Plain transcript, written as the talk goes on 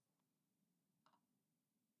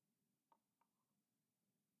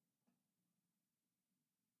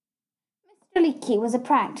Mr. Leakey was a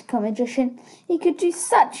practical magician. He could do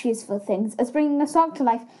such useful things as bringing a song to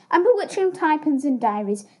life and bewitching tie pins in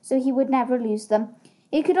diaries so he would never lose them.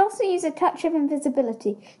 He could also use a touch of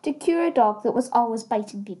invisibility to cure a dog that was always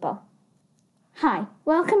biting people. Hi,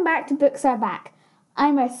 welcome back to Books Are Back.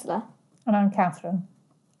 I'm Ursula. And I'm Catherine.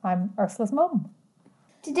 I'm Ursula's mum.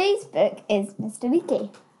 Today's book is Mr.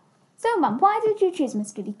 Leakey. So, Mum, why did you choose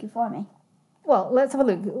Mr. Leakey for me? Well, let's have a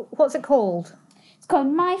look. What's it called? It's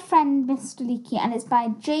called My Friend Mr. Leakey, and it's by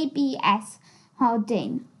J.B.S.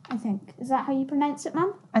 Haldane, I think. Is that how you pronounce it,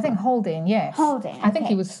 Mum? I think Haldane, yes. Haldane, I think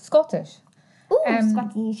he was Scottish. Ooh,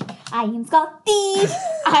 Scottish. I'm Scottish.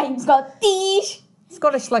 I'm Scottish.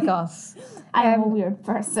 Scottish like us. I'm a weird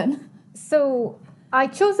person. So I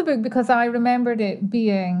chose the book because I remembered it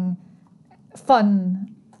being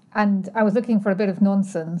fun, and I was looking for a bit of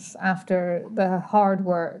nonsense after the hard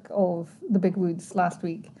work of the big woods last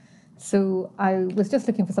week. So I was just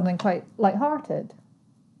looking for something quite light-hearted.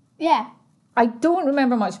 Yeah. I don't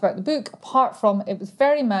remember much about the book, apart from it was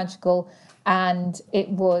very magical and it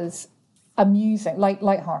was amusing,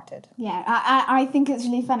 light-hearted. Yeah, I think it's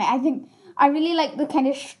really funny. I really like the kind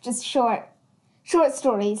of just short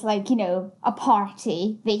stories, like, you know, a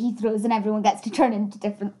party that he throws and everyone gets to turn into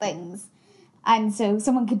different things. And so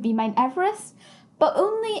someone could be Mount Everest, but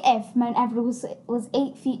only if Mount Everest was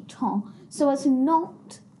 8 feet tall, so as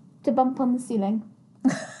not to bump on the ceiling.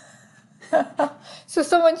 So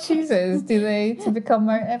someone chooses, do they, to become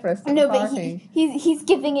Mount Everest at No, the party? but he's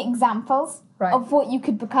giving examples of what you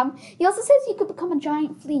could become. He also says you could become a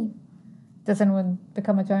giant flea. Does anyone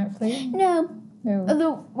become a giant flea? No. No.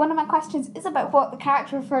 Although one of my questions is about what the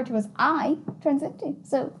character referred to as I turns into.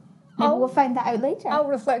 So maybe we'll find that out later. I'll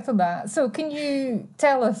reflect on that. So can you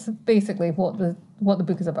tell us basically what the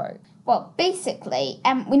book is about? Well, basically,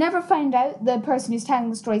 we never found out the person who's telling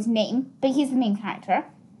the story's name, but he's the main character.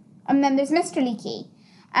 And then there's Mr. Leakey.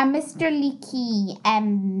 And Mr. Leakey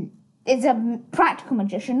is a practical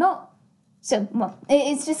magician,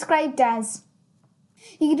 it's described as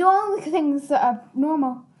he could do all the things that a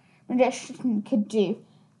normal magician could do,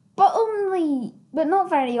 but not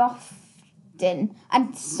very often,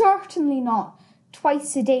 and certainly not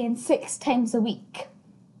twice a day and 6 times a week.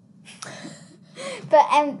 But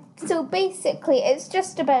so basically, it's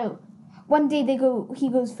just about one day he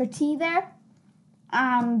goes for tea there,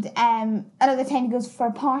 and another time he goes for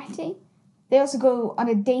a party. They also go on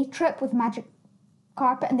a day trip with magic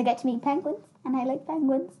carpet, and they get to meet penguins, and I like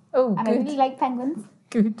penguins. Oh, and good. I really like penguins.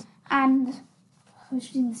 Good. And I was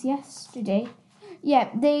reading this yesterday. Yeah,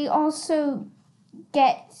 they also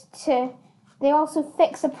fix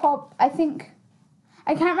a prop. I can't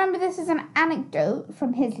remember this is an anecdote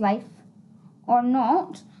from his life or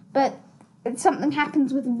not, but something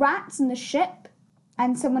happens with rats in the ship,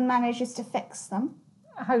 and someone manages to fix them.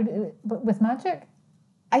 With magic?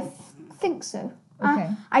 I think so. Okay.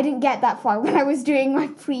 I didn't get that far when I was doing my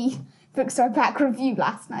pre-Books Are Back review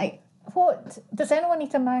last night. What? Does anyone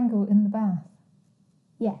eat a mango in the bath?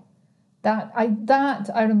 Yeah. That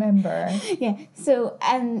I remember. Yeah. So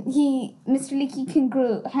Mr. Leakey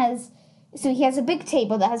he has a big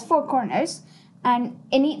table that has 4 corners, and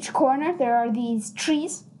in each corner there are these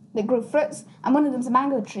trees that grow fruits, and one of them's a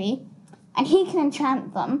mango tree, and he can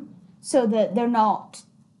enchant them so that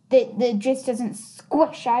the juice doesn't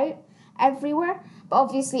squish out everywhere. But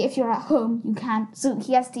obviously if you're at home you can't, so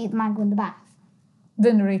he has to eat the mango in the bath.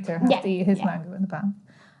 The narrator has to eat his mango in the bath.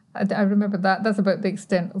 I remember that. That's about the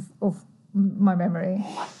extent of my memory.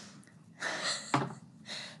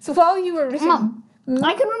 So while you were reading... Mum,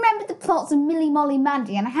 I can remember the plots of Millie, Molly,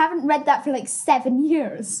 Mandy, and I haven't read that for like 7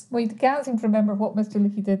 years. Well, you can't seem to remember what Mr.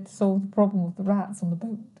 Leakey did to solve the problem of the rats on the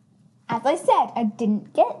boat. As I said, I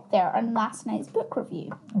didn't get there on last night's book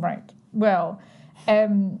review. Right. Well,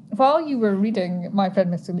 while you were reading My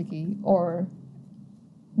Friend Mr. Leakey, or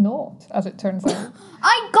not, as it turns out...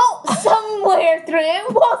 I got somewhere through.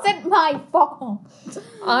 It wasn't my fault.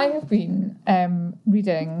 I have been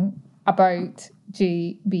reading about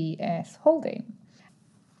J.B.S. Haldane.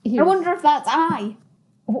 I wonder if that's I.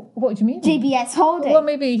 What do you mean? J.B.S. Haldane. Well,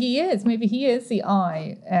 maybe he is. Maybe he is the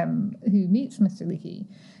I who meets Mr. Leakey.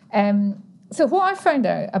 So what I found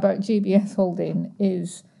out about J.B.S. Haldane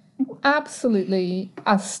is absolutely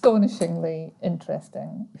astonishingly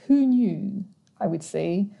interesting. Who knew, I would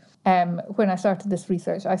say. When I started this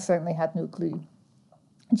research, I certainly had no clue.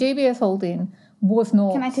 J.B.S. Haldane was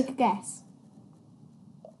not... Can I take a guess?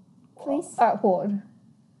 Please? At what?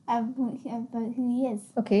 About who he is.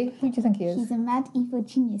 Okay, who do you think he is? He's a mad evil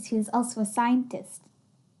genius who is also a scientist.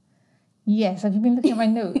 Yes, have you been looking at my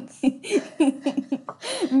notes?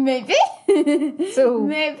 Maybe. So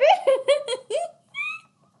Maybe.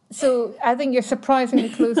 So I think you're surprisingly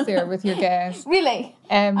close there with your guess. Really?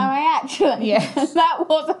 Am I actually? Yes. That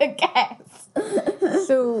was a guess.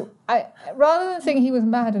 So rather than saying he was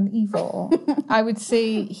mad and evil, I would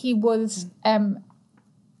say he was...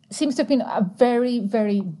 seems to have been a very,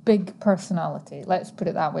 very big personality. Let's put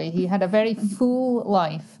it that way. He had a very full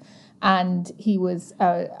life, and he was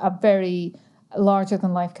a very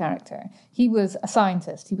larger-than-life character. He was a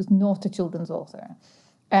scientist. He was not a children's author.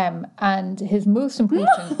 And his most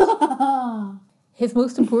important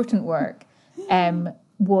work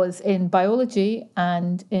was in biology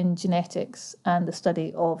and in genetics and the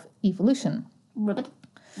study of evolution. Ribbit.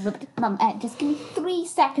 Mum, just give me 3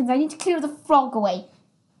 seconds. I need to clear the frog away.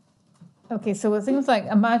 Okay, so it seems like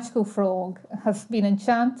a magical frog has been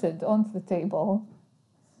enchanted onto the table,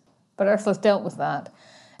 but Ursula's dealt with that.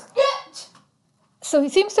 So he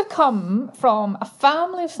seems to have come from a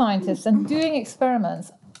family of scientists, and doing experiments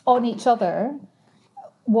on each other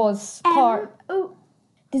was part...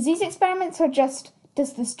 Does these experiments or just,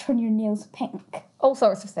 does this turn your nails pink? All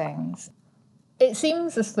sorts of things. It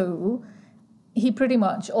seems as though he pretty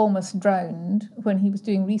much almost drowned when he was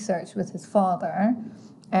doing research with his father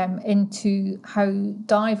into how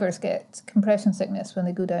divers get compression sickness when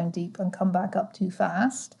they go down deep and come back up too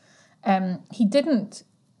fast. He didn't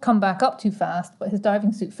come back up too fast, but his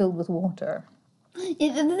diving suit filled with water.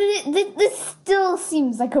 This still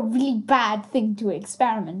seems like a really bad thing to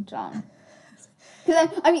experiment on.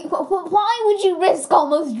 I mean, why would you risk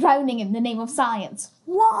almost drowning in the name of science?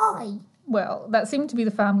 Why? Well, that seemed to be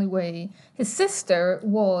the family way. His sister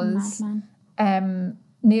was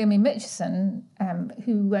Naomi Mitchison,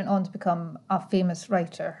 who went on to become a famous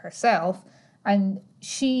writer herself, and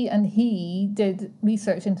she and he did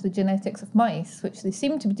research into the genetics of mice, which they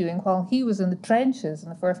seemed to be doing while he was in the trenches in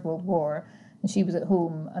the First World War, and she was at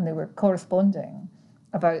home, and they were corresponding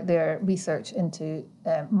about their research into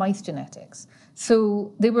mice genetics.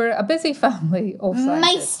 So they were a busy family of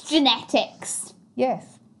scientists. Mice genetics.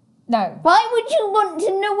 Yes. Now, why would you want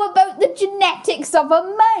to know about the genetics of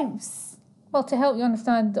a mouse? Well, to help you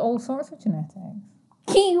understand all sorts of genetics.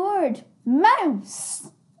 Keyword,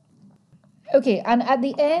 mouse. Okay, and at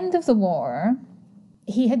the end of the war,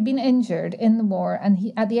 he had been injured in the war,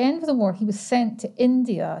 and at the end of the war, he was sent to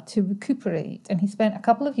India to recuperate, and he spent a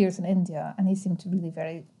couple of years in India, and he seemed to really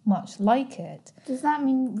very much like it. Does that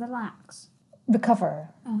mean relax? Recover.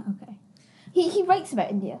 Oh, okay. He writes about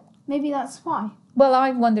India. Maybe that's why. Well,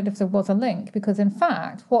 I wondered if there was a link, because in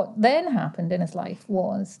fact, what then happened in his life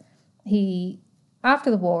was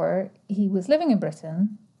after the war, he was living in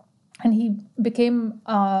Britain, and he became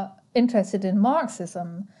interested in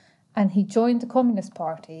Marxism, and he joined the Communist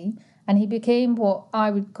Party, and he became what I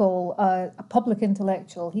would call a public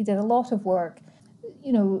intellectual. He did a lot of work,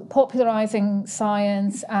 popularising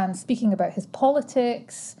science and speaking about his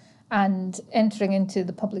politics and entering into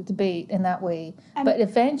the public debate in that way. But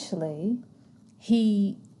eventually,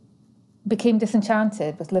 he became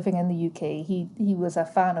disenchanted with living in the UK. He was a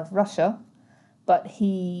fan of Russia, but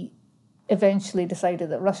he eventually decided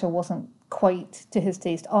that Russia wasn't quite to his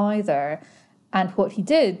taste either. And what he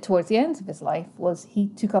did towards the end of his life was he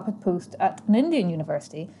took up a post at an Indian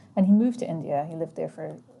university, and he moved to India. He lived there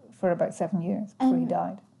for about 7 years before he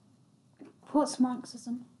died. What's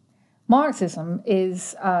Marxism? Marxism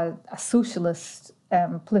is a socialist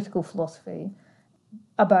political philosophy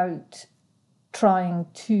about trying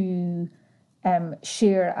to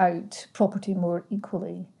share out property more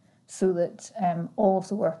equally, so that all of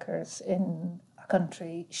the workers in a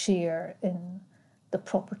country share in the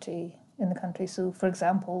property in the country. So, for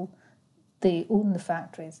example, they own the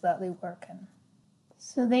factories that they work in.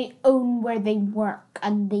 So they own where they work,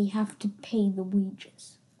 and they have to pay the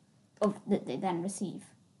wages that they then receive.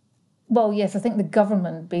 Well, yes, I think the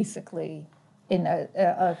government basically, in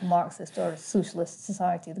a Marxist or socialist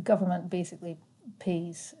society, the government basically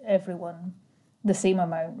pays everyone the same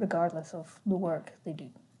amount regardless of the work they do.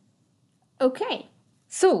 Okay.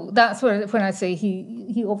 So that's when I say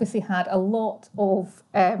he obviously had a lot of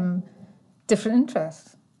different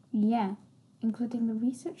interests. Yeah, including the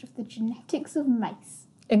research of the genetics of mice.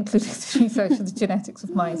 Including the research of the genetics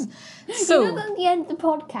of mice. So, at the end of the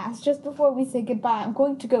podcast, just before we say goodbye, I'm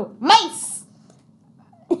going to go, mice!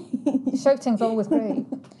 Shouting's always great.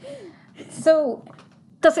 So,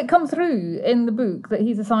 does it come through in the book that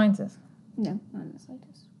he's a scientist? No, not in the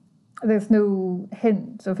slightest. There's no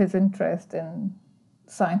hint of his interest in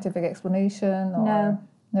scientific explanation? Or...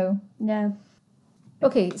 No.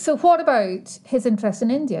 Okay, so what about his interest in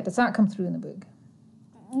India? Does that come through in the book?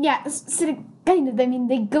 Yeah, sort of, kind of. I mean,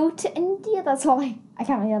 they go to India. That's all. I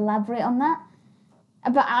can't really elaborate on that.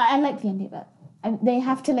 But I like the India bit. They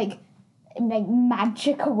have to, like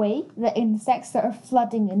magic away the insects that are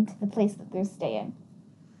flooding into the place that they're staying.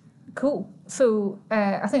 Cool. So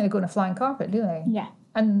I think they're going to flying carpet, do they? Yeah.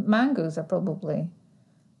 And mangoes are probably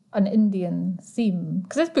an Indian theme.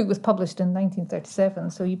 Because this book was published in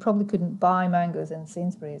 1937, so you probably couldn't buy mangoes in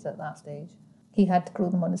Sainsbury's at that stage. He had to grow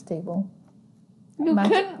them on his table. You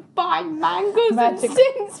couldn't buy mangoes in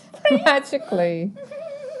Sainsbury's. Magically.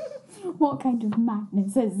 What kind of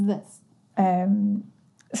madness is this?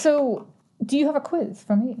 So, do you have a quiz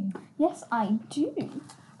for me? Yes, I do.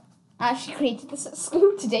 I actually created this at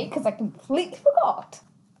school today because I completely forgot.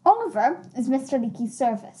 Oliver is Mr. Leakey's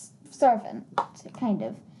servant, kind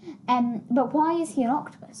of. But why is he an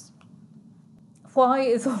octopus? Why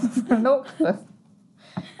is Oliver an octopus?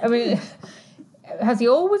 I mean, has he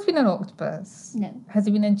always been an octopus? No. Has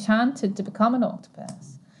he been enchanted to become an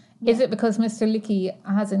octopus? Yeah. Is it because Mr. Leakey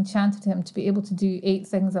has enchanted him to be able to do 8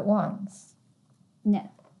 things at once? No.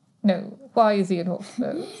 No. Why is he an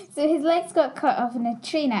octopus? So his legs got cut off in a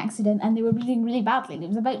train accident and they were bleeding really badly and he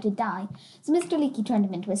was about to die. So Mr. Leakey turned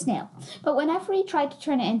him into a snail. But whenever he tried to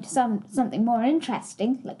turn it into something more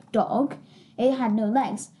interesting, like a dog, it had no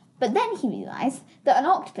legs. But then he realised that an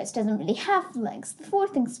octopus doesn't really have legs. The 4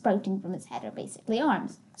 things sprouting from his head are basically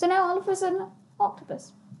arms. So now Oliver's an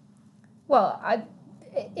octopus. Well,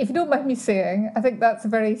 if you don't mind me saying, I think that's a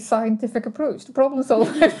very scientific approach to problem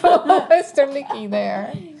solving for Mr. Leakey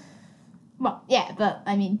there. Well, yeah, but,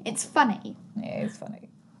 I mean, it's funny. Yeah, it's funny.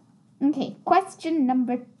 Okay, question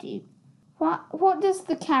number 2. What does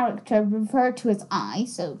the character refer to as I,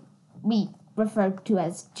 so we refer to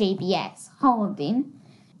as JBS, Haldane,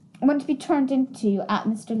 want to be turned into at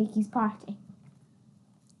Mr. Leakey's party?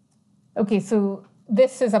 Okay, so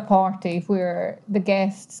this is a party where the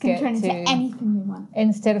guests Can get turn into to, anything they want.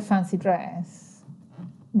 instead of fancy dress,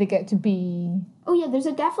 they get to be... Oh yeah, there's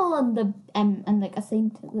a devil and like a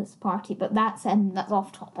saint at this party, but that's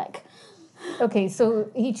off topic. Okay, so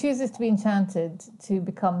he chooses to be enchanted to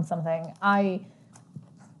become something. I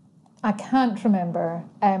can't remember.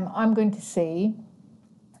 I'm going to say,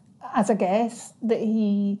 as a guess, that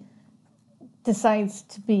he decides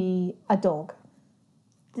to be a dog.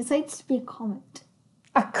 Decides to be a comet.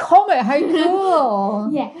 A comet, how cool!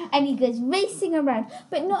 Yeah, and he goes racing around,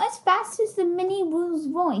 but not as fast as the mini Rolls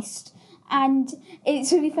Royce. And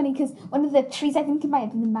it's really funny because one of the trees, I think it might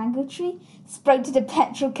have been the mango tree, sprouted a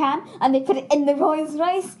petrol can and they put it in the Rolls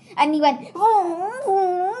Royce and he went...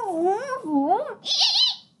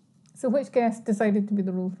 So which guest decided to be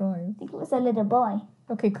the Rolls Royce? I think it was a little boy.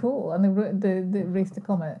 Okay, cool. And they raced the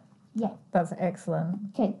comet. Yeah. That's excellent.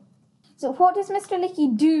 Okay. So what does Mr.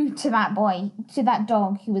 Leakey do to that boy, to that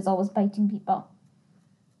dog who was always biting people?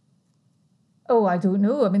 Oh, I don't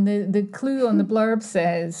know. I mean, the clue on the blurb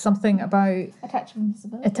says something about A touch of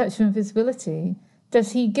invisibility. a touch of invisibility.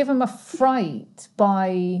 Does he give him a fright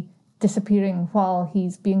by disappearing while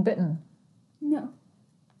he's being bitten? No.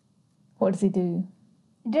 What does he do?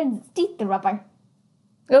 It turns its teeth to rubber.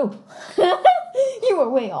 Oh, You were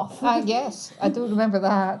way off. yes. I don't remember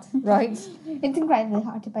that. Right? It's incredibly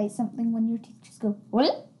hard to bite something when your teeth just go...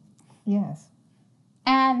 What? Yes.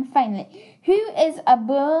 And finally, who is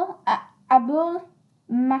Abul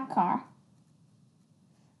Makar?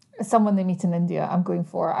 Someone they meet in India, I'm going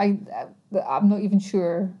for. I'm not even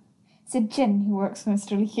sure. It's a djinn who works for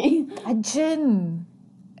Mr. Leakey. A djinn.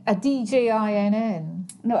 A D-J-I-N-N.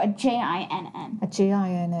 No, a Jinn. A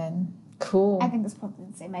J-I-N-N. Cool. I think it's probably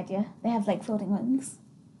the same idea. They have like folding wings.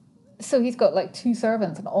 So he's got like 2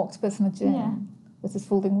 servants, an octopus and a djinn, Yeah. with his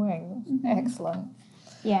folding wings. Mm-hmm. Excellent.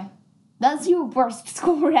 Yeah. That's your worst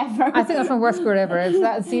score ever. I think that's my worst score ever. Is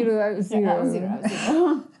that 0 out of 0? Yeah, 0 out of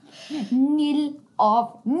 0. Nil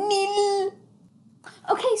of nil.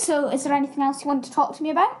 Okay, so is there anything else you want to talk to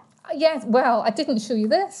me about? Yes, well, I didn't show you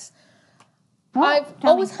this. What? I've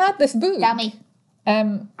Tell always had this book. Tell me.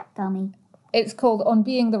 Tell me. It's called On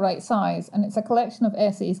Being the Right Size, and it's a collection of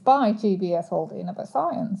essays by JBS Haldane about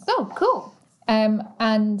science. Oh, cool.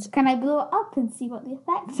 And Can I blow it up and see what the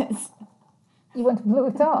effect is? you want to blow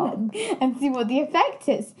it up? And see what the effect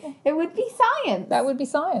is. It would be science. That would be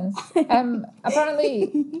science.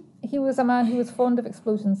 Apparently, he was a man who was fond of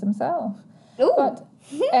explosions himself. Ooh. But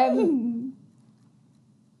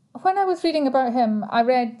when I was reading about him, I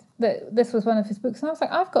read that this was one of his books, and I was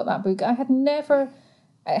like, I've got that book. It had never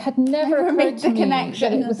occurred made to the me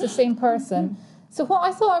connection. that it was the same person. So what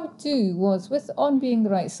I thought I would do was, with On Being the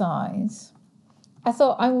Right Size, I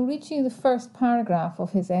thought I will read you the first paragraph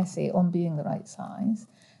of his essay On Being the Right Size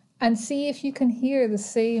and see if you can hear the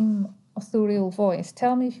same authorial voice.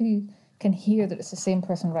 Tell me if you can hear that it's the same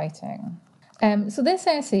person writing. So this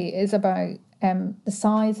essay is about the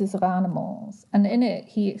sizes of animals, and in it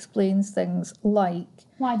he explains things like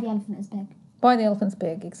Why the elephant is big. why the elephant's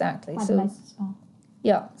big, exactly. Why the mouse is small.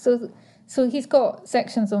 Yeah, so he's got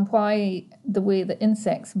sections on why the way that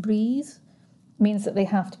insects breathe means that they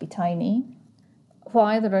have to be tiny,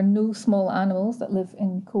 why there are no small animals that live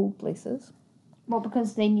in cold places, Well,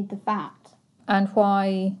 because they need the fat. and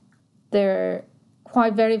why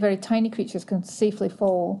very, very tiny creatures can safely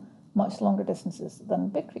fall much longer distances than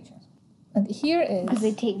big creatures. And here is... Because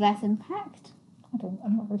they take less impact.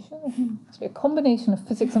 I'm not very sure. It's a combination of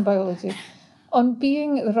physics and biology. On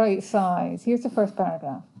being the right size, here's the first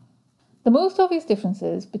paragraph. The most obvious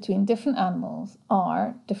differences between different animals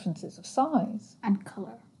are differences of size. And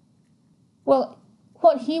colour. Well,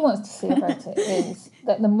 what he wants to say about it is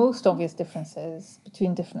that the most obvious differences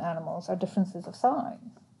between different animals are differences of size.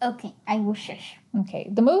 Okay, I will shush. Okay,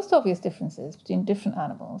 the most obvious differences between different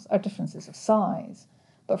animals are differences of size.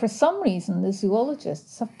 But for some reason, the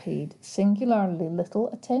zoologists have paid singularly little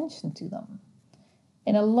attention to them.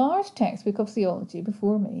 In a large textbook of zoology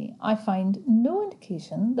before me, I find no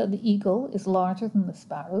indication that the eagle is larger than the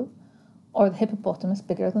sparrow, or the hippopotamus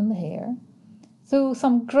bigger than the hare, though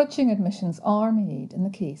some grudging admissions are made in the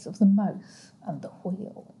case of the mouse and the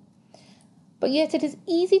whale. But yet it is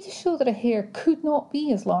easy to show that a hare could not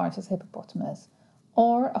be as large as a hippopotamus,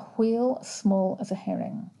 or a whale as small as a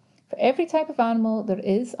herring. For every type of animal, there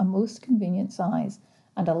is a most convenient size,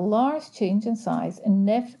 and a large change in size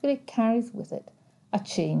inevitably carries with it a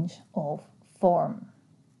change of form.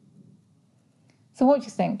 So what do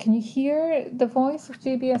you think? Can you hear the voice of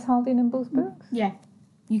J.B.S. Haldane in both books? Yeah,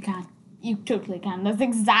 you can. You totally can. That's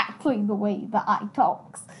exactly the way that I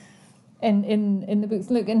talks. In the books.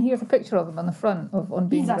 Look, and here's a picture of him on the front of On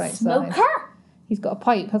Being He's the a Right smoker. Size. He's got a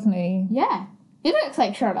pipe, hasn't he? Yeah. He looks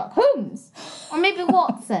like Sherlock Holmes. Or maybe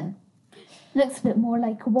Watson. Looks a bit more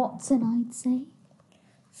like Watson, I'd say.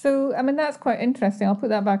 So, I mean, that's quite interesting. I'll put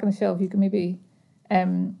that back on the shelf. You can maybe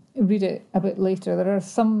read it a bit later. There are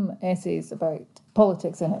some essays about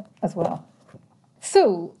politics in it as well.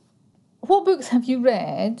 So, what books have you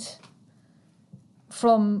read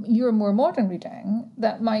from your more modern reading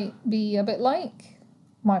that might be a bit like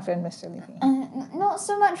My Friend Mr. Leahy? Not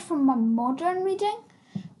so much from my modern reading,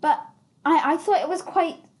 but I thought it was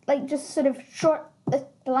quite, like, just sort of short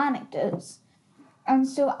little anecdotes. And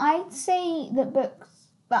so I'd say that books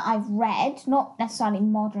that I've read, not necessarily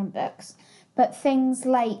modern books, but things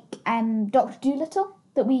like Dr. Dolittle,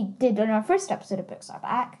 that we did in our first episode of Books Are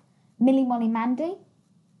Back, Millie Molly Mandy.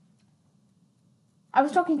 I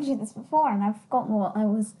was talking to you this before and I've forgotten what I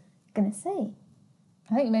was going to say.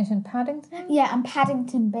 I think you mentioned Paddington. Yeah, and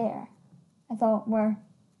Paddington Bear. I thought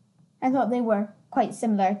they were quite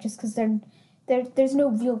similar, just because there's no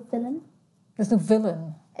real villain. There's no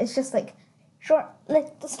villain. It's just like short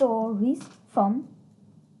little stories from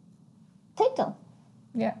title.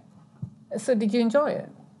 Yeah. So did you enjoy it?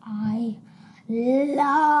 I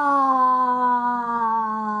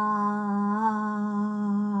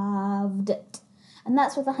loved it. And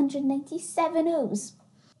that's with 197 O's.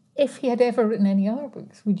 If he had ever written any other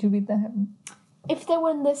books, would you read them? If they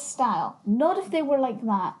were in this style. Not if they were like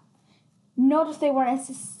that. Not if they were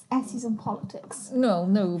essays on politics. No,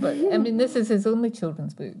 but I mean, this is his only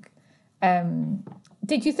children's book.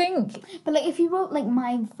 Did you think... But like, if you wrote like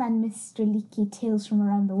My Friend Mr. Leaky Tales from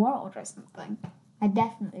Around the World or something, I'd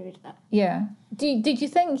definitely read that. Yeah. Did you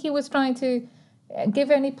think he was trying to give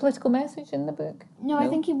any political message in the book? No, I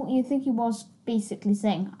think he was basically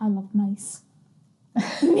saying, I love mice.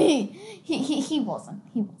 he wasn't.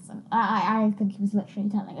 I think he was literally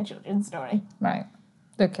telling a children's story. Right.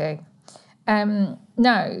 Okay.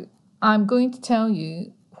 Now, I'm going to tell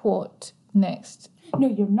you what next. No,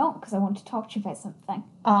 you're not, because I want to talk to you about something.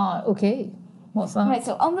 Okay. What's that? Right,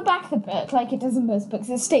 so on the back of the book, like it does in most books,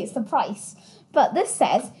 it states the price. But this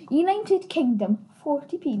says, United Kingdom,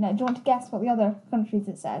 40p. Now, do you want to guess what the other countries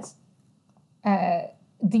it says? The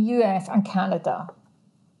US and Canada.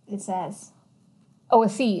 It says... Oh, I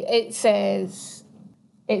see. It says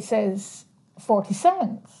 40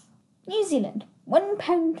 cents. New Zealand,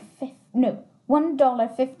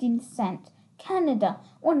 $1.15. Canada,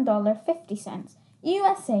 $1.50.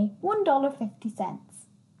 USA, $1.50.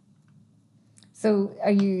 So,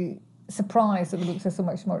 are you surprised that the books are so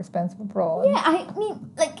much more expensive abroad? Yeah, I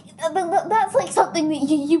mean, like, that's like something that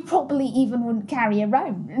you probably even wouldn't carry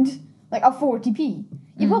around. Like a 40p.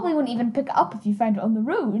 You probably wouldn't even pick it up if you found it on the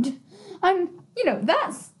road. And,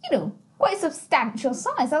 that's, quite a substantial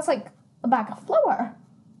size. That's like a bag of flour.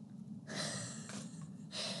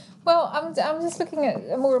 Well, I'm just looking at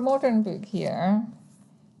a more modern book here.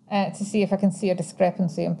 to see if I can see a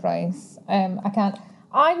discrepancy in price. I can't.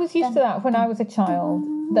 I was used to that when I was a child,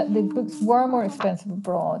 that the books were more expensive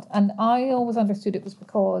abroad, and I always understood it was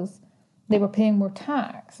because they were paying more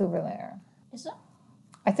tax over there. Is it?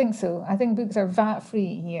 I think so. I think books are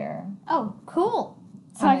VAT-free here. Oh, cool.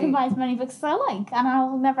 So I can buy as many books as I like, and I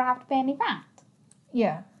will never have to pay any VAT.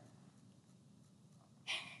 Yeah.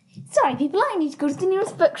 Sorry, people, I need to go to the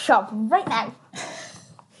nearest bookshop right now.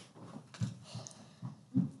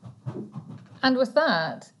 And with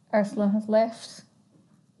that, Ursula has left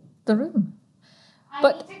the room. I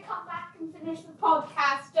But- need to come back and finish the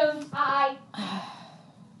podcast, don't I?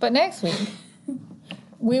 But next week,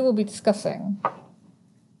 we will be discussing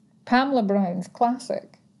Pamela Brown's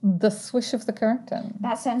classic, The Swish of the Curtain.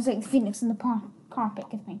 That sounds like the phoenix in the carpet,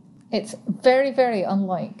 give me. It's very, very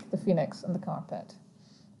unlike The Phoenix and the Carpet.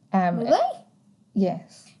 Really?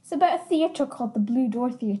 Yes, It's about a theatre called the Blue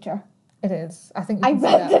Door Theatre. it is. I think we I can see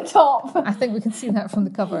read that. the top. I think we can see that from the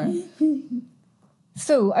cover.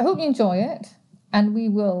 So I hope you enjoy it, and we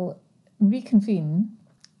will reconvene.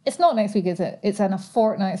 It's not next week, is it? It's in a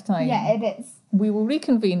fortnight's time. Yeah, it is. We will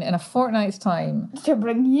reconvene in a fortnight's time. To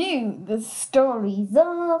bring you the stories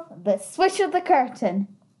of The Swish of the Curtain.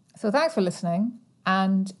 So thanks for listening,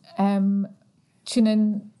 and tune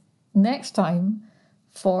in next time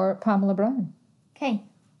for Pamela Brown. Okay,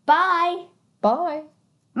 bye. Bye.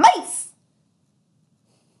 Mice!